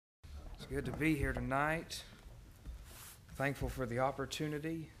Good to be here tonight. Thankful for the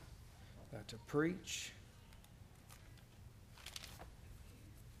opportunity to preach.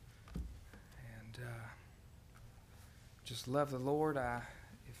 And just love the Lord.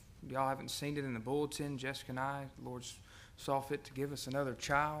 If y'all haven't seen it in the bulletin, Jessica and I, the Lord saw fit to give us another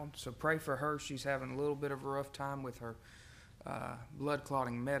child. So pray for her. She's having a little bit of a rough time with her blood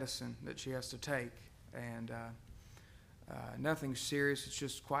clotting medicine that she has to take. And nothing serious. It's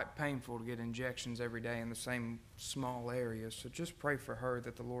just quite painful to get injections every day in the same small area. So just pray for her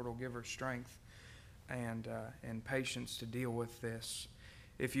that the Lord will give her strength and patience to deal with this.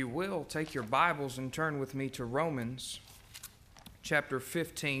 If you will, take your Bibles and turn with me to Romans chapter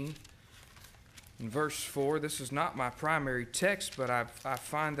 15 and verse 4. This is not my primary text, but I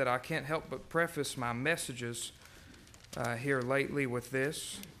find that I can't help but preface my messages here lately with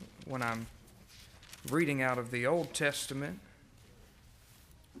this when I'm reading out of the Old Testament.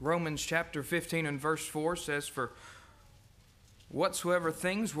 Romans chapter 15 and verse 4 says, "For whatsoever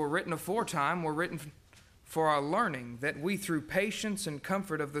things were written aforetime were written for our learning, that we through patience and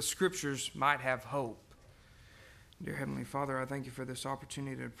comfort of the Scriptures might have hope." Dear Heavenly Father, I thank you for this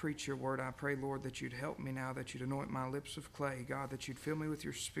opportunity to preach your word. I pray, Lord, that you'd help me now, that you'd anoint my lips of clay. God, that you'd fill me with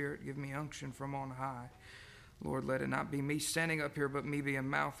your Spirit, give me unction from on high. Lord, let it not be me standing up here, but me be a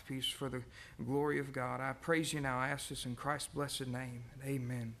mouthpiece for the glory of God. I praise you now. I ask this in Christ's blessed name.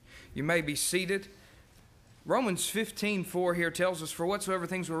 Amen. You may be seated. Romans 15:4 here tells us, "For whatsoever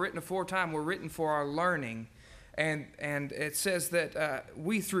things were written aforetime were written for our learning." And it says that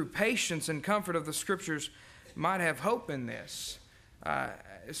we through patience and comfort of the Scriptures might have hope in this.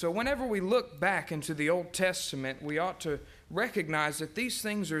 So whenever we look back into the Old Testament, we ought to recognize that these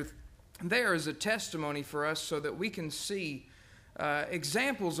things are there as a testimony for us so that we can see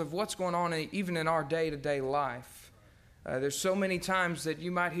examples of what's going on even in our day-to-day life. There's so many times that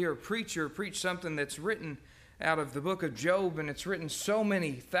you might hear a preacher preach something that's written out of the book of Job, and it's written so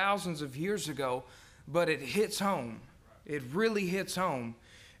many thousands of years ago, but it hits home. It really hits home.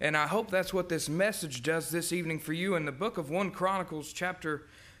 And I hope that's what this message does this evening for you. In the book of 1 Chronicles chapter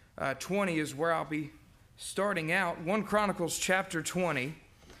 20 is where I'll be starting out. 1 Chronicles chapter 20.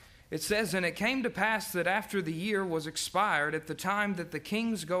 It says, "And it came to pass that after the year was expired, at the time that the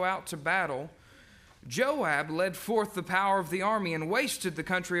kings go out to battle, Joab led forth the power of the army and wasted the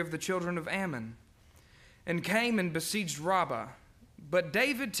country of the children of Ammon, and came and besieged Rabbah. But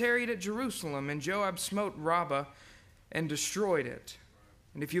David tarried at Jerusalem, and Joab smote Rabbah and destroyed it."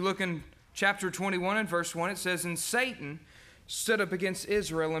 And if you look in chapter 21 and verse 1, it says, "And Satan stood up against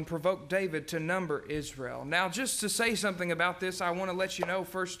Israel and provoked David to number Israel." Now, just to say something about this, I want to let you know,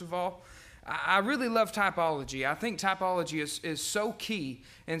 first of all, I really love typology. I think typology is so key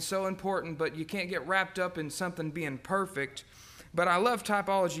and so important, but you can't get wrapped up in something being perfect. But I love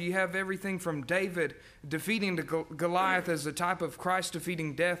typology. You have everything from David defeating Goliath as a type of Christ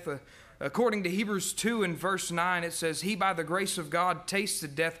defeating death. According to Hebrews 2 and verse 9, it says, "He by the grace of God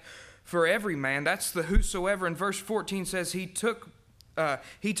tasted death for every man." That's the whosoever. And verse 14 says he took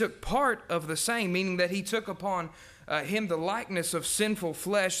part of the same, meaning that he took upon him the likeness of sinful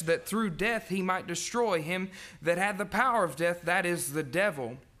flesh, that through death he might destroy him that had the power of death, that is the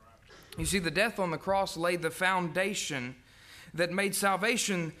devil. You see, the death on the cross laid the foundation that made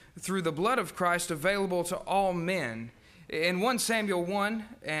salvation through the blood of Christ available to all men. In 1 Samuel 1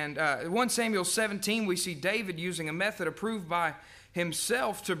 and 1 Samuel 17, we see David using a method approved by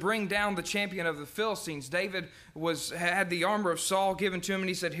himself to bring down the champion of the Philistines. David had the armor of Saul given to him, and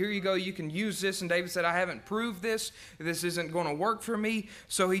he said, "Here you go, you can use this." And David said, "I haven't proved this. This isn't going to work for me."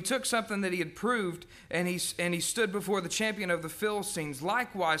 So he took something that he had proved, and he stood before the champion of the Philistines.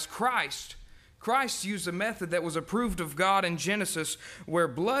 Likewise, Christ used a method that was approved of God in Genesis, where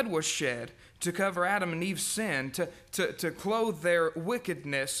blood was shed to cover Adam and Eve's sin, to clothe their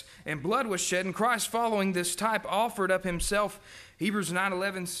wickedness, and blood was shed. And Christ, following this type, offered up himself. Hebrews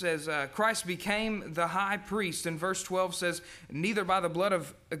 9:11 says, Christ became the high priest. And verse 12 says, "Neither by the blood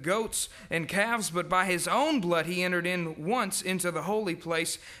of goats and calves, but by his own blood he entered in once into the holy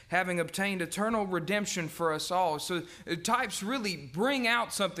place, having obtained eternal redemption for us all." So types really bring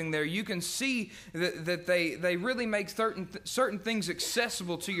out something there. You can see that they really make certain things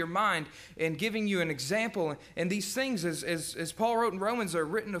accessible to your mind and giving you an example. And these things, as Paul wrote in Romans, are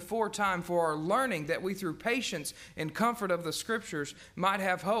written aforetime for our learning, that we through patience and comfort of the Scriptures might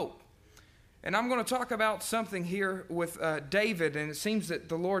have hope. And I'm going to talk about something here with David, and it seems that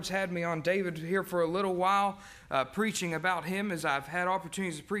the Lord's had me on David here for a little while, preaching about him as I've had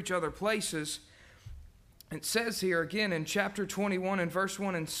opportunities to preach other places. It says here again in chapter 21 and verse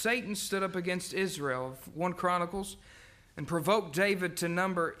 1, "And Satan stood up against Israel." 1 Chronicles and provoked David to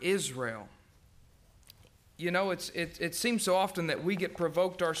number Israel. You know, it seems so often that we get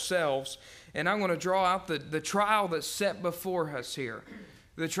provoked ourselves, and I'm going to draw out the trial that's set before us here.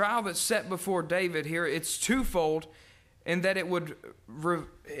 The trial that's set before David here, it's twofold, in that it would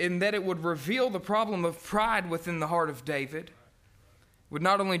reveal the problem of pride within the heart of David. It would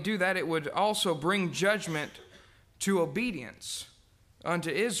not only do that, it would also bring judgment to obedience unto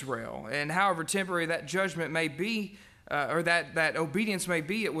Israel. And however temporary that judgment may be, or that obedience may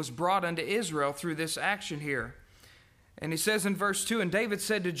be, it was brought unto Israel through this action here. And he says in verse 2, "And David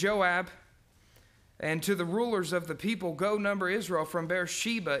said to Joab and to the rulers of the people, Go number Israel from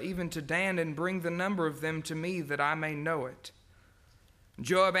Beersheba even to Dan, and bring the number of them to me, that I may know it.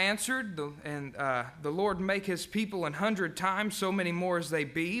 Joab answered, the Lord make his people 100 times so many more as they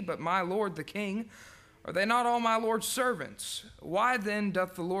be, but my lord the king, are they not all my lord's servants? Why then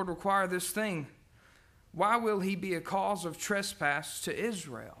doth the Lord require this thing? Why will he be a cause of trespass to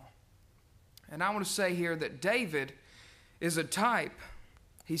Israel?" And I want to say here that David is a type.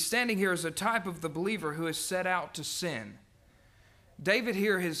 He's standing here as a type of the believer who is set out to sin. David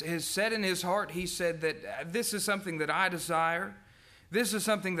here has said in his heart, he said that this is something that I desire. This is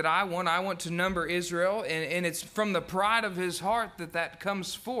something that I want. I want to number Israel. And it's from the pride of his heart that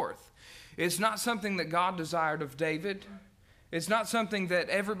comes forth. It's not something that God desired of David. It's not something that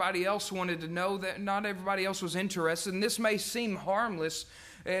everybody else wanted to know, that not everybody else was interested. And this may seem harmless,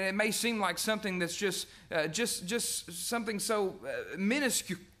 and it may seem like something that's just something so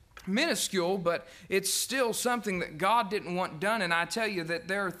minuscule, but it's still something that God didn't want done. And I tell you that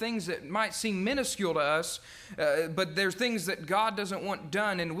there are things that might seem minuscule to us, but there's things that God doesn't want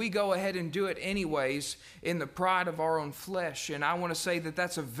done, and we go ahead and do it anyways in the pride of our own flesh. And I want to say that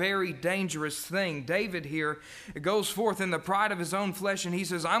that's a very dangerous thing. David here goes forth in the pride of his own flesh, and he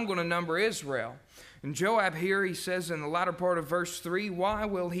says, I'm going to number Israel. And Joab here, he says in the latter part of verse 3, why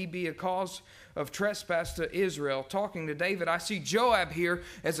will he be a cause of trespass to Israel? Talking to David, I see Joab here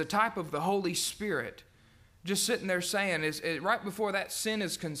as a type of the Holy Spirit. Just sitting there saying, right before that sin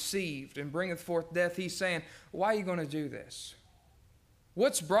is conceived and bringeth forth death, he's saying, why are you going to do this?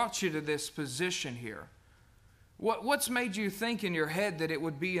 What's brought you to this position here? What's made you think in your head that it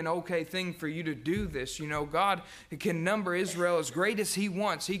would be an okay thing for you to do this? You know, God can number Israel as great as he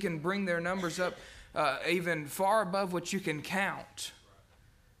wants. He can bring their numbers up even far above what you can count.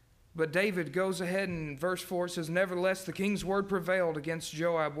 But David goes ahead in verse 4, it says, Nevertheless the king's word prevailed against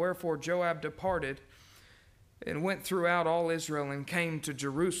Joab, wherefore Joab departed and went throughout all Israel and came to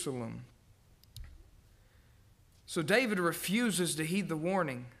Jerusalem. So David refuses to heed the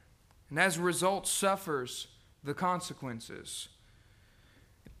warning, and as a result suffers the consequences.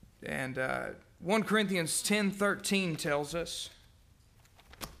 And 1 Corinthians 10:13 tells us,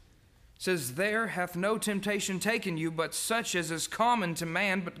 says, There hath no temptation taken you, but such as is common to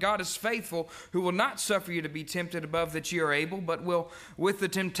man. But God is faithful, who will not suffer you to be tempted above that ye are able, but will with the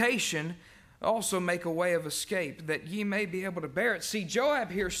temptation also make a way of escape, that ye may be able to bear it. See, Joab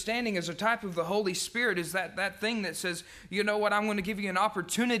here standing as a type of the Holy Spirit is that thing that says, you know what, I'm going to give you an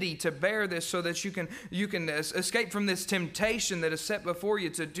opportunity to bear this so that you can escape from this temptation that is set before you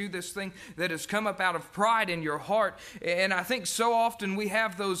to do this thing that has come up out of pride in your heart. And I think so often we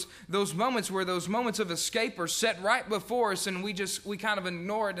have those moments where those moments of escape are set right before us, and we kind of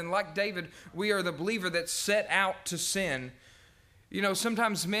ignore it. And like David, we are the believer that's set out to sin. You know,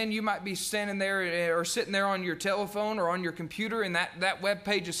 sometimes, men, you might be standing there or sitting there on your telephone or on your computer, and that web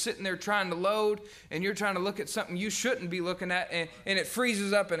page is sitting there trying to load, and you're trying to look at something you shouldn't be looking at, and it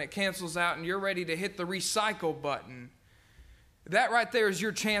freezes up and it cancels out, and you're ready to hit the recycle button. That right there is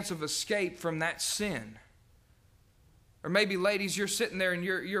your chance of escape from that sin. Or maybe, ladies, you're sitting there and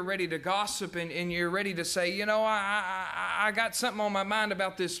you're ready to gossip, and you're ready to say, you know, I got something on my mind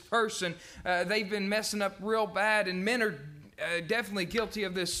about this person. They've been messing up real bad, and men are definitely guilty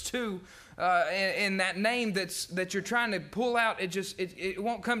of this too. And that name that you're trying to pull out, it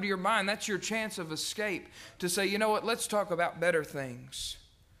won't come to your mind. That's your chance of escape to say, you know what, let's talk about better things.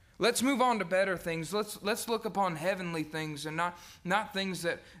 Let's move on to better things. Let's look upon heavenly things and not things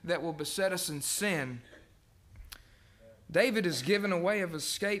that will beset us in sin. David is given a way of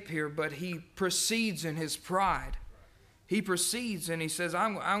escape here, but he proceeds in his pride. He proceeds and he says,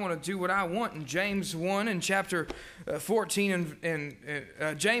 I'm going to do what I want. In James 1 in chapter 14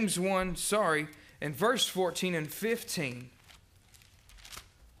 and James 1, in verse 14 and 15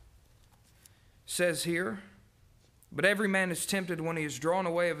 says here, But every man is tempted when he is drawn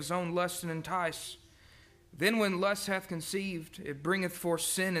away of his own lust and enticed. Then when lust hath conceived, it bringeth forth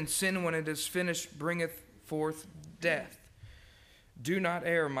sin, and sin when it is finished bringeth forth death. Do not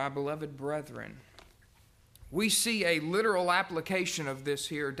err, my beloved brethren. we see a literal application of this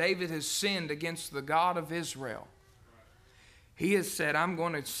here. David has sinned against the God of Israel. He has said, I'm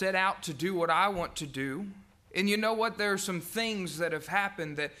going to set out to do what I want to do. And you know what? There are some things that have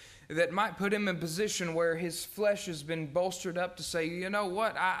happened that might put him in a position where his flesh has been bolstered up to say, you know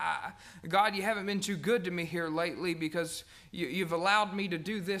what, God, you haven't been too good to me here lately because you've allowed me to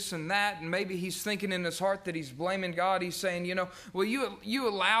do this and that. And maybe he's thinking in his heart that he's blaming God. He's saying, you know, well, you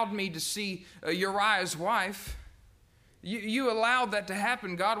allowed me to see Uriah's wife. You allowed that to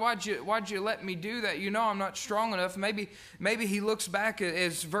happen, God. Why'd you let me do that? You know I'm not strong enough. Maybe he looks back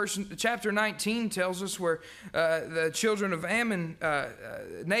as chapter 19 tells us, where the children of Ammon,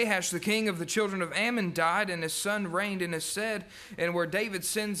 Nahash, the king of the children of Ammon, died, and his son reigned in his stead. And where David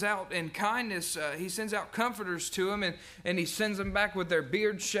sends out in kindness, he sends out comforters to him, and he sends them back with their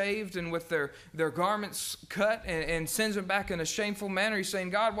beards shaved and with their garments cut, and sends them back in a shameful manner. He's saying,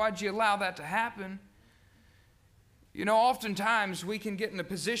 God, why'd you allow that to happen? You know, oftentimes we can get in a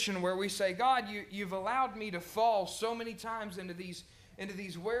position where we say, God, you've allowed me to fall so many times into these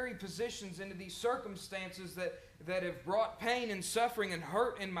weary positions, into these circumstances that have brought pain and suffering and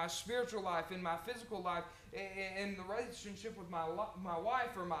hurt in my spiritual life, in my physical life, in the relationship with my wife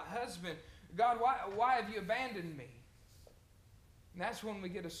or my husband. God, why have you abandoned me? And that's when we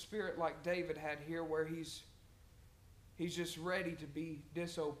get a spirit like David had here, where he's just ready to be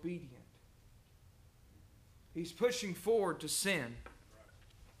disobedient. He's pushing forward to sin.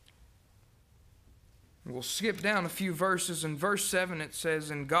 We'll skip down a few verses. In verse 7 it says,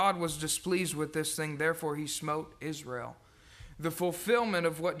 and God was displeased with this thing, therefore he smote Israel. The fulfillment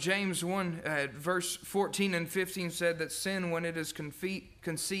of what James 1, verse 14 and 15 said, that sin, when it is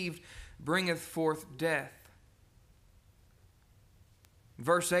conceived, bringeth forth death.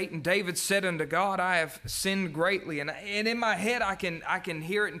 Verse 8, and David said unto God, I have sinned greatly. And in my head I can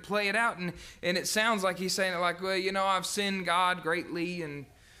hear it and play it out. And it sounds like he's saying it like, well, you know, I've sinned, God, greatly, and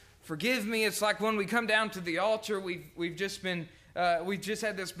forgive me. It's like when we come down to the altar, we've just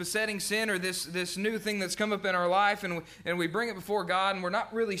had this besetting sin, or this new thing that's come up in our life, and we bring it before God, and we're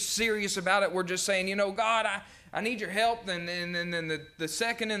not really serious about it. We're just saying, you know, God, I need your help. And then the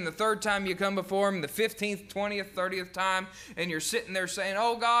second and the third time you come before him, the 15th, 20th, 30th time, and you're sitting there saying,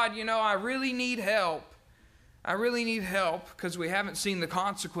 oh God, you know, I really need help. I really need help, because we haven't seen the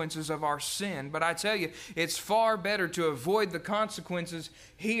consequences of our sin. But I tell you, it's far better to avoid the consequences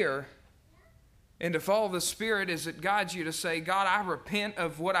here and to follow the Spirit as it guides you to say, God, I repent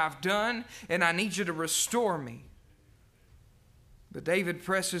of what I've done, and I need you to restore me. But David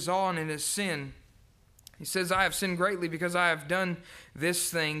presses on in his sin. He says, I have sinned greatly because I have done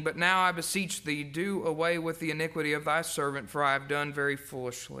this thing, but now I beseech thee, do away with the iniquity of thy servant, for I have done very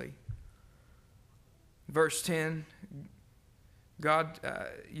foolishly. Verse 10, God,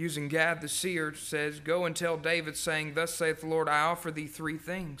 using Gad the seer, says, go and tell David, saying, thus saith the Lord, I offer thee 3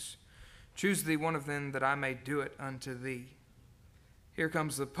 things. Choose thee one of them, that I may do it unto thee. Here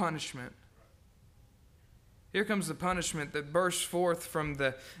comes the punishment. Here comes the punishment that bursts forth from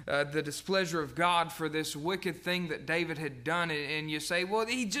the displeasure of God for this wicked thing that David had done. And you say, well,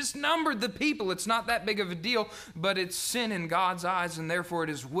 he just numbered the people. It's not that big of a deal, but it's sin in God's eyes, and therefore it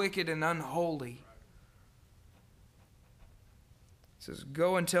is wicked and unholy. It says,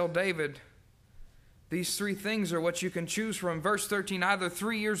 go and tell David, these 3 things are what you can choose from. Verse 13, either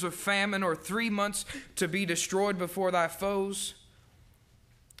 3 years of famine or 3 months to be destroyed before thy foes,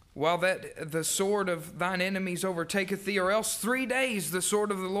 while that the sword of thine enemies overtaketh thee, or else 3 days the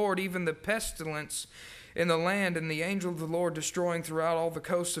sword of the Lord, even the pestilence in the land, and the angel of the Lord destroying throughout all the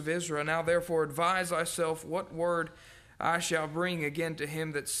coasts of Israel. Now therefore advise thyself what word I shall bring again to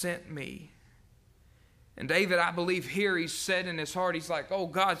him that sent me. And David, I believe here he's said in his heart, he's like, oh,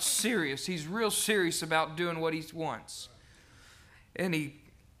 God's serious. He's real serious about doing what he wants. And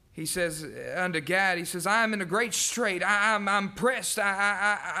he says unto Gad, he says, I am in a great strait. I'm pressed.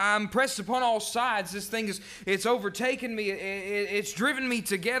 I'm pressed upon all sides. This thing it's overtaken me. It's driven me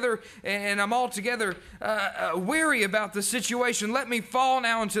together, and I'm altogether weary about the situation. Let me fall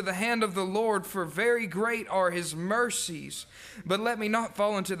now into the hand of the Lord, for very great are his mercies. But let me not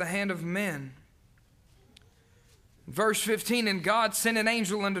fall into the hand of men. Verse 15, and God sent an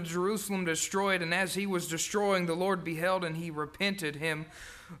angel unto Jerusalem to destroy it, and as he was destroying, the Lord beheld, and he repented him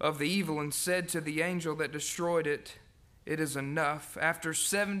of the evil, and said to the angel that destroyed it, it is enough. After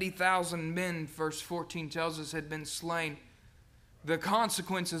 70,000 men, verse 14 tells us, had been slain, the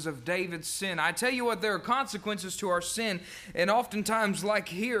consequences of David's sin. I tell you what, there are consequences to our sin, and oftentimes, like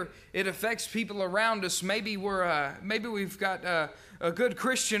here, it affects people around us. Maybe we've got a good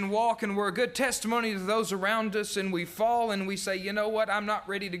Christian walk, and we're a good testimony to those around us, and we fall, and we say, you know what, I'm not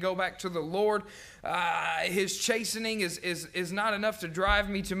ready to go back to the Lord. His chastening is not enough to drive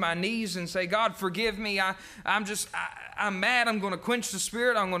me to my knees and say, God, forgive me. I'm mad. I'm going to quench the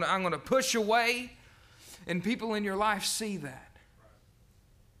Spirit. I'm going to push away. And people in your life see that.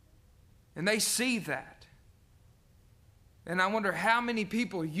 And they see that. And I wonder how many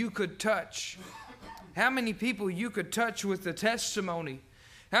people you could touch. How many people you could touch with the testimony.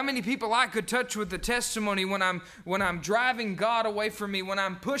 How many people I could touch with the testimony when I'm driving God away from me, when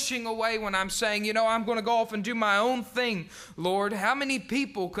I'm pushing away, when I'm saying, you know, I'm going to go off and do my own thing, Lord. How many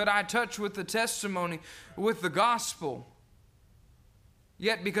people could I touch with the testimony, with the gospel?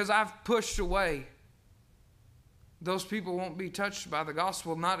 Yet because I've pushed away, those people won't be touched by the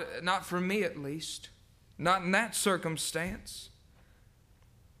gospel, not for me at least, not in that circumstance.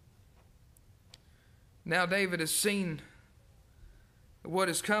 Now David has seen what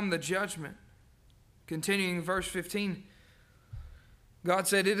has come, the judgment. Continuing verse 15, God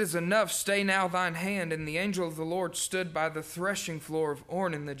said, it is enough, stay now thine hand. And the angel of the Lord stood by the threshing floor of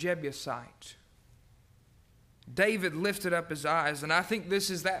Ornan the Jebusite. David lifted up his eyes, and I think this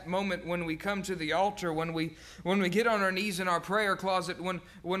is that moment when we come to the altar, when we get on our knees in our prayer closet, when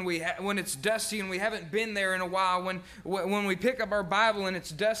it's dusty and we haven't been there in a while, when we pick up our Bible and it's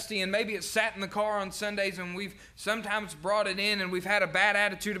dusty, and maybe it's sat in the car on Sundays and we've sometimes brought it in and we've had a bad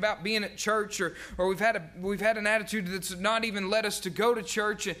attitude about being at church, or we've had an attitude that's not even led us to go to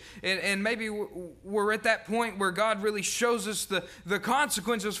church, and maybe we're at that point where God really shows us the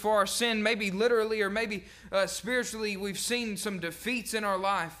consequences for our sin, maybe literally or maybe spiritually. We've seen some defeats in our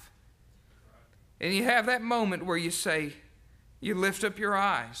life. And you have that moment where you say, you lift up your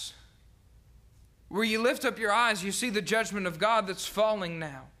eyes. Where you lift up your eyes, you see the judgment of God that's falling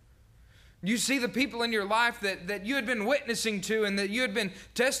now. You see the people in your life that you had been witnessing to and that you had been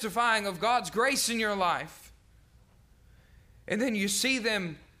testifying of God's grace in your life. And then you see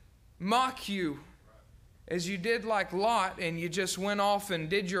them mock you as you did like Lot, and you just went off and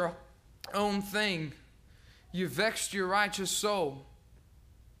did your own thing. You vexed your righteous soul.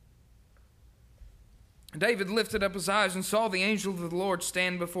 David lifted up his eyes and saw the angel of the Lord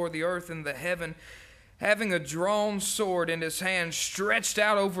stand before the earth and the heaven, having a drawn sword in his hand, stretched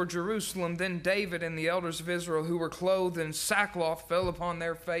out over Jerusalem. Then David and the elders of Israel, who were clothed in sackcloth, fell upon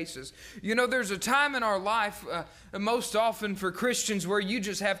their faces. You know, there's a time in our life, most often for Christians, where you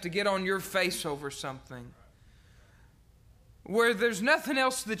just have to get on your face over something. Where there's nothing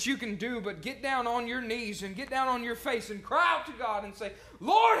else that you can do but get down on your knees and get down on your face and cry out to God and say,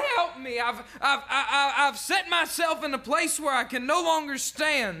 Lord, help me. I've set myself in a place where I can no longer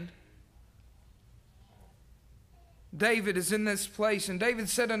stand. David is in this place, and David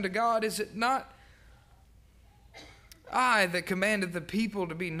said unto God, is it not I that commanded the people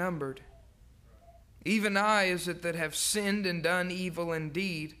to be numbered? Even I is it that have sinned and done evil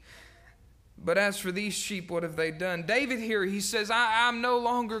indeed. But as for these sheep, what have they done? David here, he says, I'm no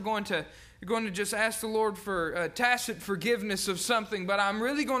longer going to just ask the Lord for tacit forgiveness of something, but I'm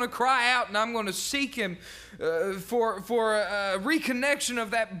really going to cry out and I'm going to seek Him for a reconnection of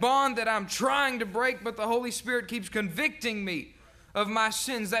that bond that I'm trying to break, but the Holy Spirit keeps convicting me of my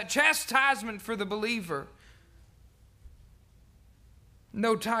sins, that chastisement for the believer.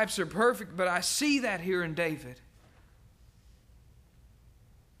 No types are perfect, but I see that here in David.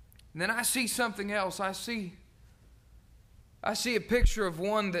 And then I see something else. I see a picture of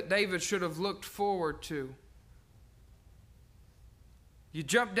one that David should have looked forward to. You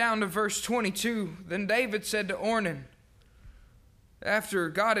jump down to verse 22. Then David said to Ornan, after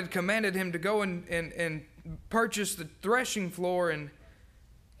God had commanded him to go and purchase the threshing floor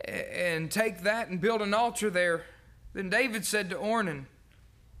and take that and build an altar there, then David said to Ornan,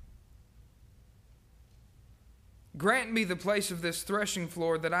 grant me the place of this threshing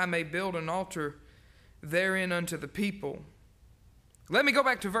floor, that I may build an altar therein unto the people. Let me go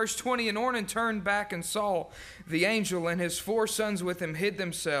back to verse 20. And Ornan turned back and saw the angel, and his 4 sons with him hid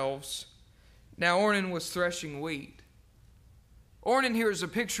themselves. Now Ornan was threshing wheat. Ornan here is a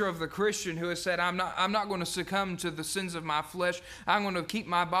picture of the Christian who has said, I'm not going to succumb to the sins of my flesh. I'm going to keep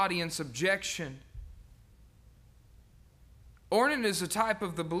my body in subjection. Ornan is a type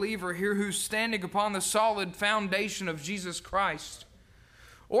of the believer here who's standing upon the solid foundation of Jesus Christ.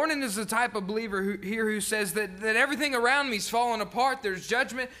 Ornan is the type of believer who says that everything around me is falling apart. There's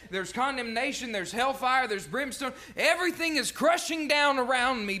judgment, there's condemnation, there's hellfire, there's brimstone. Everything is crushing down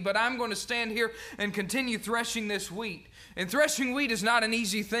around me, but I'm going to stand here and continue threshing this wheat. And threshing wheat is not an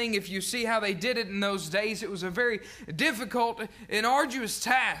easy thing. If you see how they did it in those days, it was a very difficult and arduous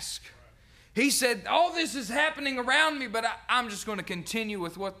task. He said, all this is happening around me, but I'm just going to continue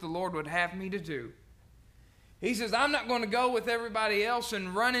with what the Lord would have me to do. He says, I'm not going to go with everybody else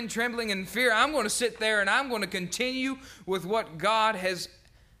and run in trembling and fear. I'm going to sit there and I'm going to continue with what God has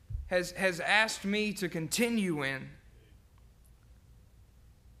asked me to continue in.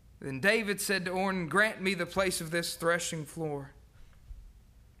 Then David said to Ornan, grant me the place of this threshing floor.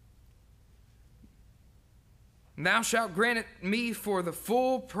 And thou shalt grant it me for the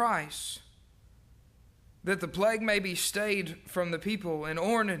full price, that the plague may be stayed from the people. And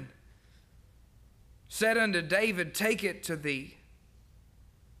Ornan said unto David, take it to thee.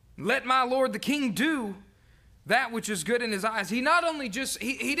 Let my lord the king do that which is good in his eyes. He not only just,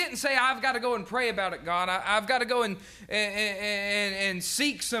 he didn't say, I've got to go and pray about it, God. I've got to go and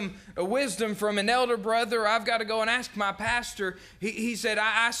seek some wisdom from an elder brother. I've got to go and ask my pastor. He said,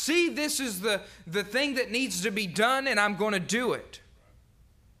 I see this is the thing that needs to be done, and I'm going to do it.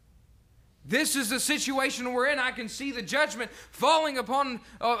 This is the situation we're in. I can see the judgment falling upon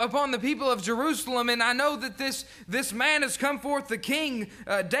the people of Jerusalem, and I know that this man has come forth, the king,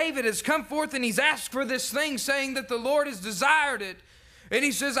 David has come forth, and he's asked for this thing, saying that the Lord has desired it. And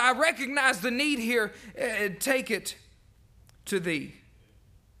he says, I recognize the need here. Take it to thee.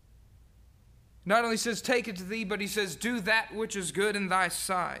 Not only says, take it to thee, but he says, do that which is good in thy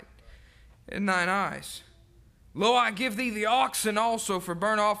sight, in thine eyes. Lo, I give thee the oxen also for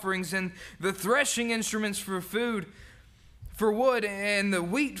burnt offerings, and the threshing instruments for food, for wood, and the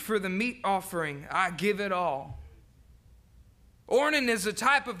wheat for the meat offering. I give it all. Ornan is a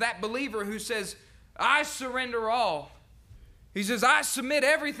type of that believer who says, I surrender all. He says, I submit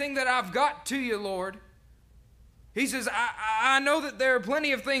everything that I've got to you, Lord. He says, I know that there are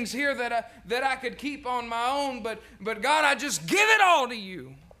plenty of things here that I could keep on my own, but God, I just give it all to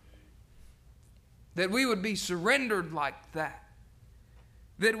you. That we would be surrendered like that.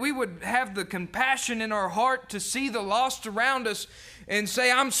 That we would have the compassion in our heart to see the lost around us and say,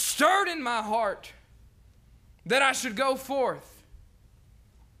 I'm stirred in my heart that I should go forth.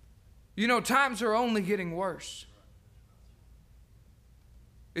 You know, times are only getting worse.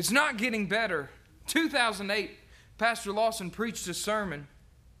 It's not getting better. 2008, Pastor Lawson preached a sermon.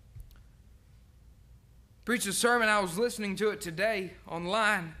 I was listening to it today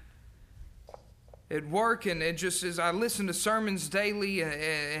online at work, and it just as I listen to sermons daily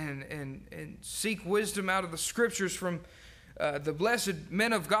and seek wisdom out of the scriptures from the blessed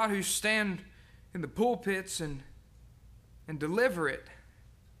men of God who stand in the pulpits and deliver it.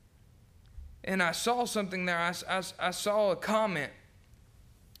 And I saw something there. I saw a comment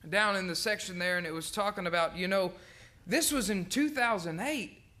down in the section there, and it was talking about, you know, this was in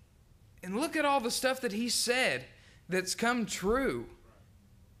 2008, and look at all the stuff that he said that's come true.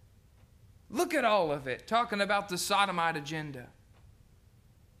 Look at all of it, talking about the sodomite agenda.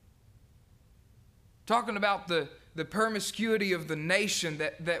 Talking about the promiscuity of the nation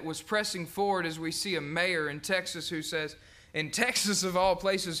that was pressing forward, as we see a mayor in Texas who says, in Texas of all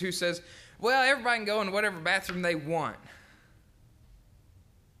places, who says, well, everybody can go in whatever bathroom they want.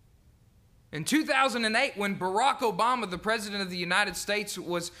 In 2008, when Barack Obama, the President of the United States,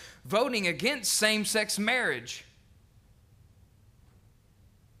 was voting against same-sex marriage,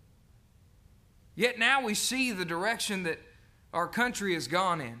 yet now we see the direction that our country has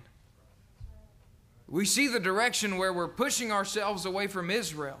gone in. We see the direction where we're pushing ourselves away from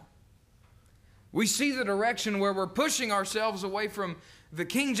Israel. We see the direction where we're pushing ourselves away from the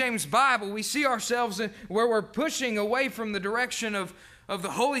King James Bible. We see ourselves where we're pushing away from the direction of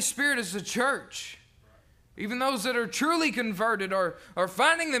the Holy Spirit as a church. Even those that are truly converted are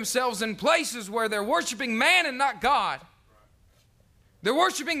finding themselves in places where they're worshiping man and not God. They're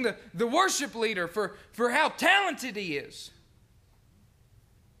worshiping the worship leader for how talented he is,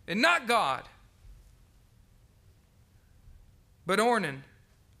 and not God. But Ornan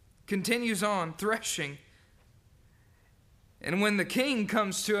continues on threshing. And when the king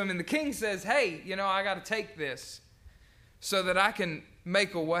comes to him, and the king says, hey, you know, I got to take this so that I can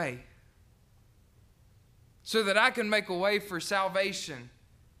make a way. So that I can make a way for salvation.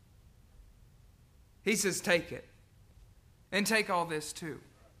 He says, take it. And take all this too.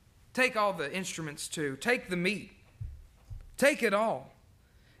 Take all the instruments too. Take the meat. Take it all.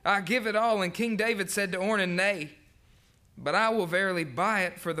 I give it all. And King David said to Ornan, nay, but I will verily buy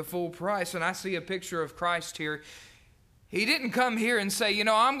it for the full price. And I see a picture of Christ here. He didn't come here and say, you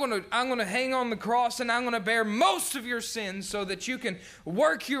know, I'm going to hang on the cross and I'm going to bear most of your sins so that you can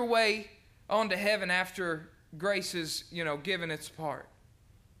work your way onto heaven after grace is, you know, given its part.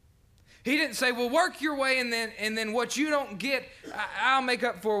 He didn't say, well, work your way and then what you don't get, I'll make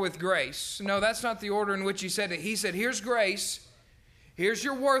up for with grace. No, that's not the order in which he said it. He said, here's grace. Here's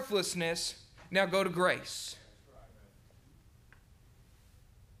your worthlessness. Now go to grace.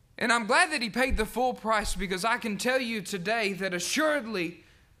 And I'm glad that he paid the full price, because I can tell you today that assuredly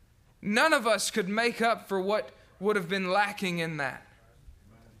none of us could make up for what would have been lacking in that.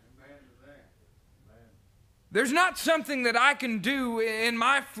 There's not something that I can do in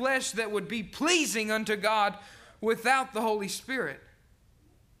my flesh that would be pleasing unto God without the Holy Spirit.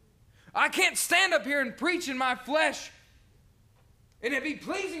 I can't stand up here and preach in my flesh and it be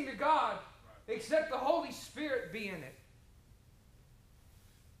pleasing to God except the Holy Spirit be in it.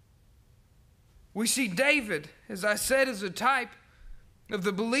 We see David, as I said, as a type of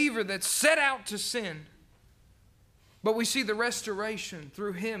the believer that's set out to sin. But we see the restoration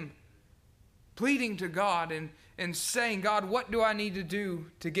through him pleading to God and saying, God, what do I need to do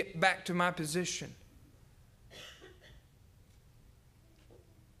to get back to my position?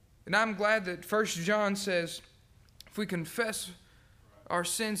 And I'm glad that 1 John says, if we confess our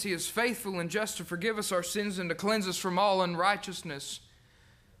sins, he is faithful and just to forgive us our sins and to cleanse us from all unrighteousness.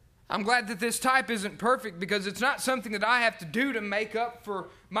 I'm glad that this type isn't perfect, because it's not something that I have to do to make up for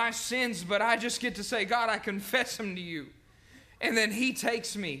my sins, but I just get to say, God, I confess them to you. And then he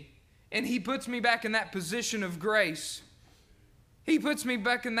takes me and he puts me back in that position of grace. He puts me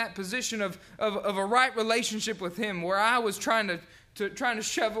back in that position of a right relationship with him, where I was trying to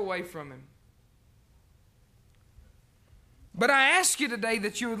shove away from him. But I ask you today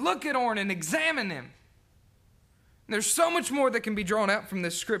that you would look at Ornan and examine him. There's so much more that can be drawn out from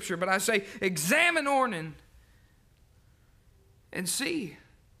this scripture, but I say examine Ornan and see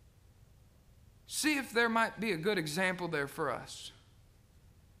if there might be a good example there for us.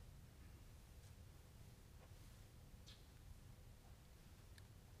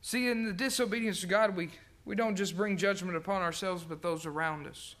 See, in the disobedience to God, we don't just bring judgment upon ourselves, but those around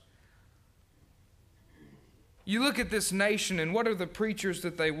us. You look at this nation, and what are the preachers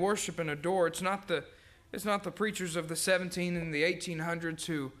that they worship and adore? It's not the preachers of the 17 and the 1800s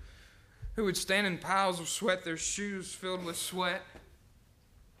who would stand in piles of sweat, their shoes filled with sweat,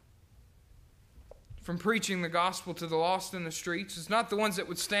 from preaching the gospel to the lost in the streets. It's not the ones that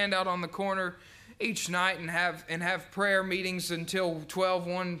would stand out on the corner each night and have prayer meetings until 12,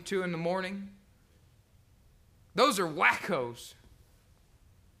 1, 2 in the morning. Those are wackos.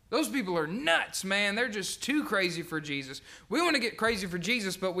 Those people are nuts, man. They're just too crazy for Jesus. We want to get crazy for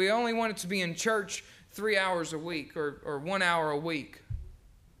Jesus, but we only want it to be in church 3 hours a week or 1 hour a week.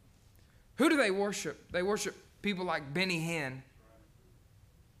 Who do they worship? They worship people like Benny Hinn,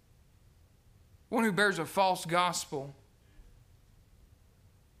 one who bears a false gospel.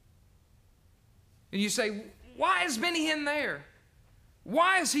 And you say, why is Benny Hinn there?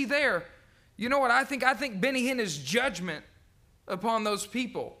 Why is he there? You know what I think? I think Benny Hinn is judgment upon those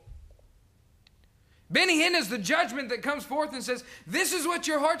people. Benny Hinn is the judgment that comes forth and says, this is what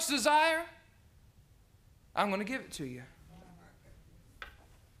your heart's desire. I'm going to give it to you.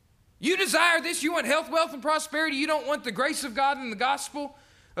 You desire this. You want health, wealth, and prosperity. You don't want the grace of God and the gospel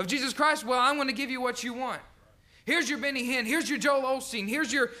of Jesus Christ. Well, I'm going to give you what you want. Here's your Benny Hinn. Here's your Joel Osteen.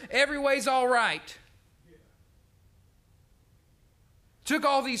 Here's your Every Way's All Right. Took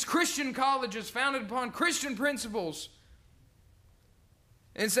all these Christian colleges founded upon Christian principles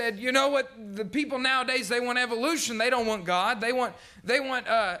and said, you know what, the people nowadays, they want evolution. They don't want God. They want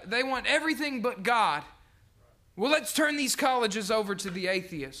everything but God. Well, let's turn these colleges over to the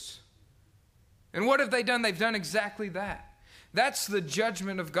atheists. And what have they done? They've done exactly that. That's the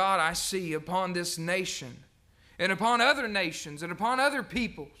judgment of God I see upon this nation and upon other nations and upon other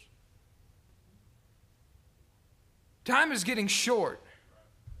peoples. Time is getting short.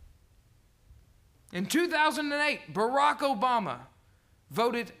 In 2008, Barack Obama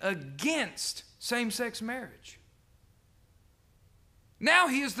voted against same-sex marriage. Now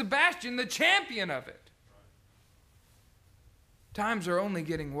he is the bastion, the champion of it. Times are only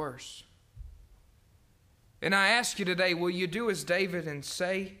getting worse. And I ask you today, will you do as David and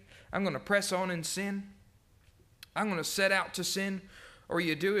say, I'm going to press on in sin? I'm going to set out to sin? Or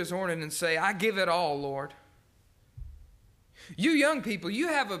you do as Ornan and say, I give it all, Lord. You young people, you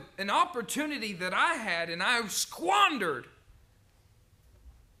have an opportunity that I had and I squandered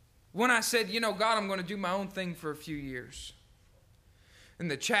when I said, you know, God, I'm going to do my own thing for a few years. And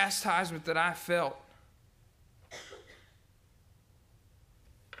the chastisement that I felt,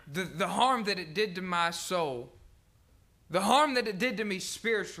 the harm that it did to my soul, the harm that it did to me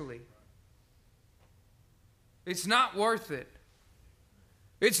spiritually, it's not worth it.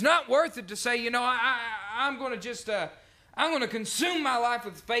 It's not worth it to say, you know, I'm going to just I'm going to consume my life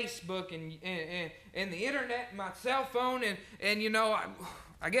with Facebook and the internet and my cell phone. And you know,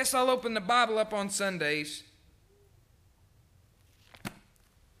 I guess I'll open the Bible up on Sundays.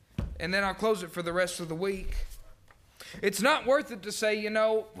 And then I'll close it for the rest of the week. It's not worth it to say, you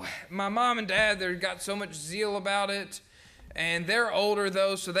know, my mom and dad, they've got so much zeal about it. And they're older,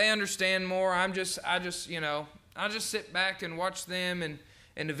 though, so they understand more. I'll just sit back and watch them. And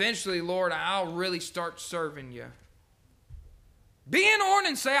eventually, Lord, I'll really start serving you. Be in order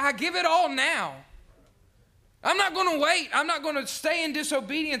and say, I give it all now. I'm not going to wait. I'm not going to stay in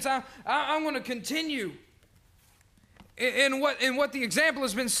disobedience. I'm going to continue in what the example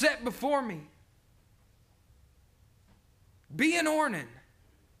has been set before me. Be in order.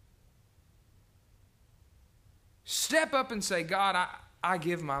 Step up and say, God, I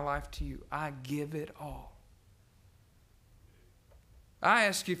give my life to you. I give it all. I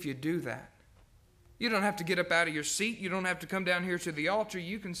ask if you do that. You don't have to get up out of your seat. You don't have to come down here to the altar.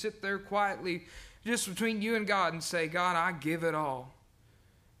 You can sit there quietly just between you and God and say, God, I give it all.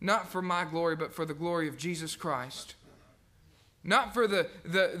 Not for my glory, but for the glory of Jesus Christ. Not for the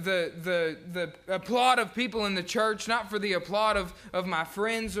applaud of people in the church, not for the applaud of my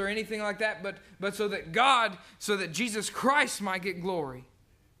friends or anything like that, but so that Jesus Christ might get glory.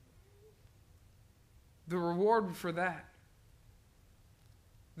 The reward for that.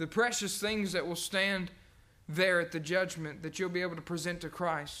 The precious things that will stand there at the judgment that you'll be able to present to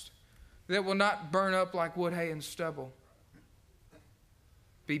Christ, that will not burn up like wood, hay, and stubble.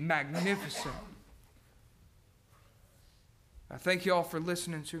 Be magnificent. I thank you all for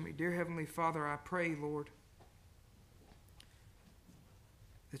listening to me. Dear Heavenly Father, I pray, Lord,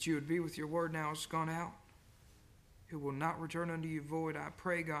 that you would be with your word now it's gone out. It will not return unto you void. I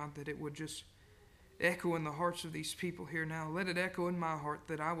pray, God, that it would just echo in the hearts of these people here now. Let it echo in my heart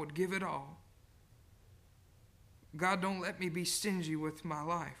that I would give it all. God, don't let me be stingy with my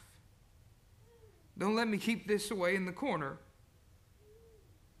life. Don't let me keep this away in the corner.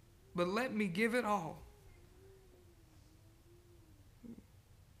 But let me give it all.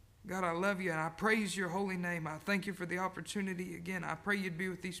 God, I love you and I praise your holy name. I thank you for the opportunity again. I pray you'd be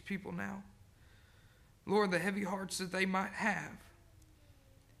with these people now. Lord, the heavy hearts that they might have.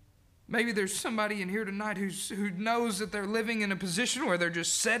 Maybe there's somebody in here tonight who knows that they're living in a position where they're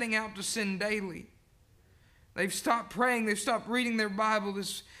just setting out to sin daily. They've stopped praying. They've stopped reading their Bible.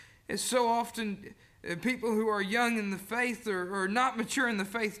 This is so often people who are young in the faith or not mature in the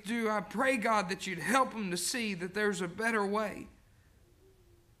faith do. I pray, God, that you'd help them to see that there's a better way.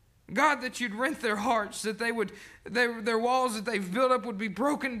 God, that you'd rent their hearts, that their walls that they've built up would be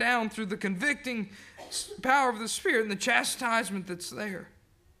broken down through the convicting power of the Spirit and the chastisement that's there.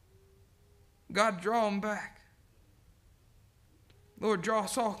 God, draw them back. Lord, draw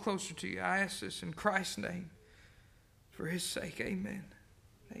us all closer to you. I ask this in Christ's name. For his sake, amen.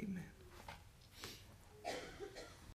 Amen.